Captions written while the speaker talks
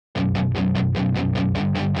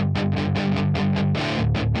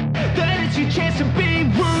chance to be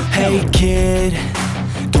rude. Hey kid,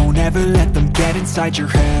 don't ever let them get inside your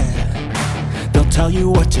head. They'll tell you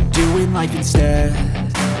what to do in life instead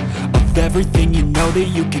of everything you know that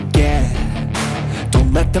you could get.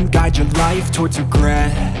 Don't let them guide your life towards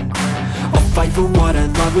regret. I'll fight for what I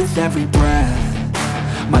love with every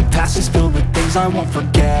breath. My past is filled with things I won't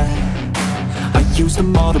forget. I use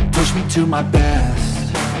them all to push me to my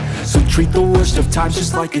best. So treat the worst of times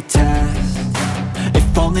just like a test.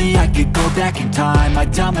 If only I could go back in time,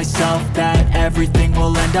 I'd tell myself that everything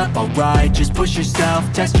will end up alright. Just push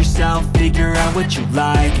yourself, test yourself, figure out what you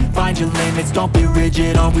like, and find your limits, don't be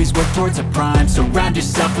rigid, always work towards a prime. Surround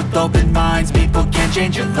yourself with open minds, people can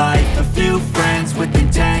change your life. A few friends with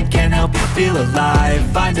intent can help you feel alive.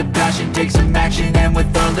 Find a passion, take some action, and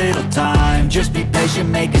with a little time, just be patient,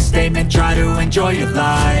 make a statement, try to enjoy your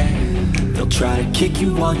life. They'll try to kick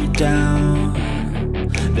you while you're down.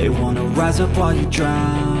 They wanna rise up while you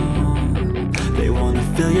drown. They wanna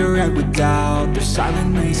fill your head with doubt. They're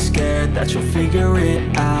silently scared that you'll figure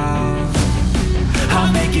it out.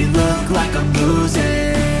 I'll make it look like I'm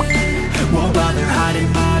losing, won't bother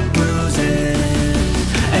hiding my